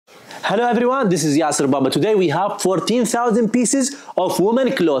Hello everyone, this is Yaserbaba. Today we have 14,000 pieces of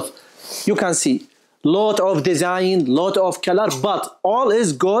women cloth. You can see, lot of design, lot of color, but all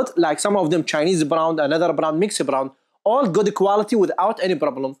is good. Like some of them Chinese brand, another brand, mixed brand, all good quality without any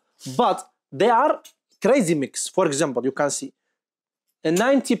problem. But they are crazy mix. For example, you can see,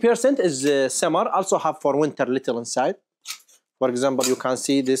 90% is summer, also have for winter little inside. For example, you can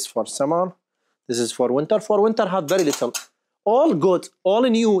see this for summer, this is for winter. For winter have very little. All good, all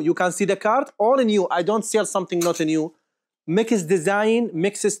new. You can see the card, all new. I don't sell something not new. Mix design,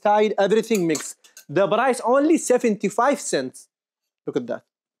 mix style, everything mix. The price only 75 cents. Look at that.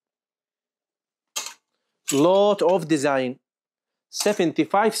 Lot of design.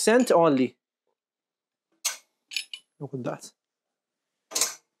 75 cents only. Look at that.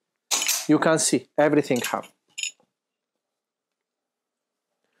 You can see everything have.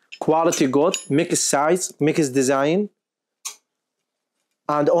 Quality good, mix size, mix design.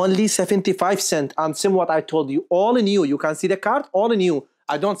 And only 75 cents. And same what I told you, all new. You can see the card, all new.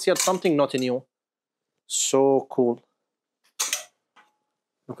 I don't sell something not new. So cool.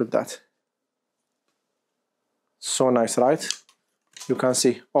 Look at that. So nice, right? You can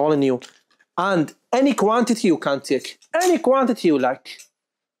see, all new. And any quantity you can take. Any quantity you like.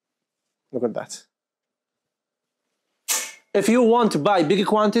 Look at that. If you want to buy big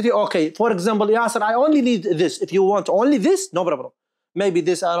quantity, okay. For example, Yasser, I only need this. If you want only this, no problem. Maybe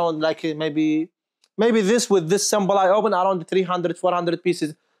this around like maybe this with this symbol I open around 300, 400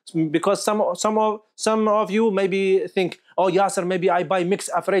 pieces. Because some of you maybe think, oh Yasser, maybe I buy mix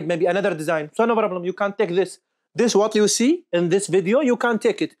afraid, maybe another design. So no problem, you can take this. This what you see in this video, you can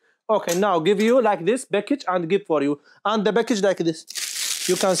take it. Okay, now give you like this package and give for you. And the package like this.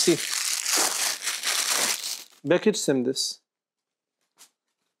 You can see. Package same this.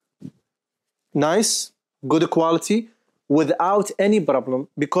 Nice, good quality. Without any problem,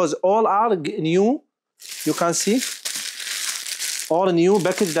 because all are new. You can see all new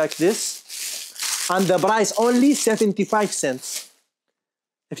package like this, and the price only 75 cents.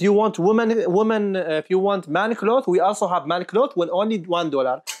 If you want woman, if you want man cloth, we also have man cloth with only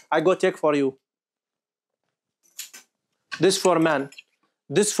 $1. I go take for you. This for man.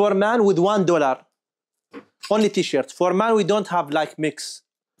 This for man with $1. Only t-shirt. For man we don't have like mix.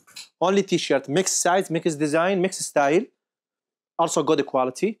 Only t-shirt, mix size, mix design, mix style. Also good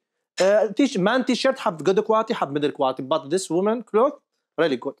quality. Man t-shirt have good quality, have middle quality, but this woman cloth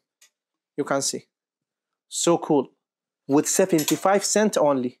really good. You can see. So cool. With 75 cents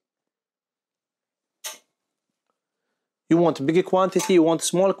only. You want big quantity, you want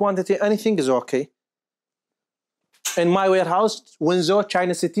small quantity, anything is okay. In my warehouse, Windsor,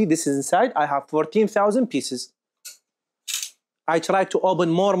 China City, this is inside. I have 14,000 pieces. I try to open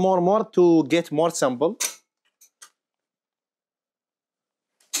more to get more sample.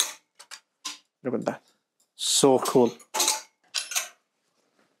 Look at that. So cool.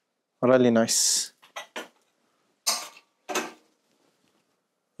 Really nice.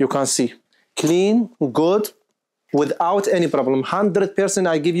 You can see. Clean, good, without any problem. 100%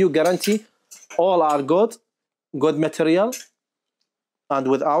 I give you guarantee. All are good. Good material. And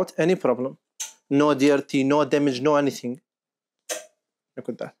without any problem. No dirty, no damage, no anything. Look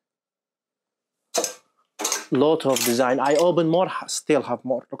at that. Lot of design. I open more, still have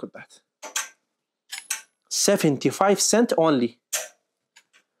more. Look at that. 75 cents only.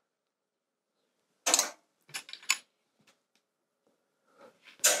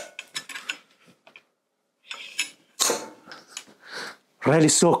 Really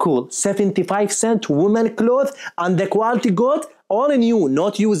so cool. 75 cents women clothes and the quality good, all new,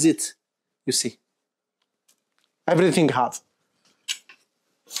 not use it. You see. Everything have.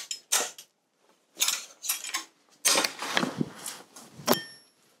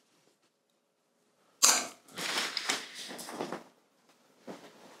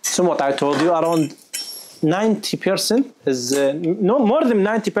 So what I told you, around 90% is, no more than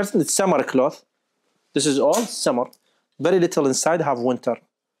 90% is summer cloth. This is all summer. Very little inside have winter.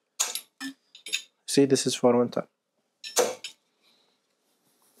 See, this is for winter.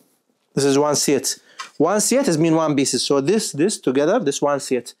 This is one set. One set is mean one pieces. So this together, this one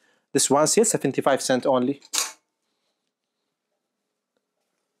set. This one set, 75 cents only.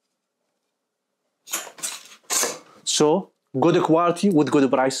 So, good quality with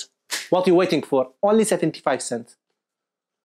good price. What are you waiting for? Only 75 cents.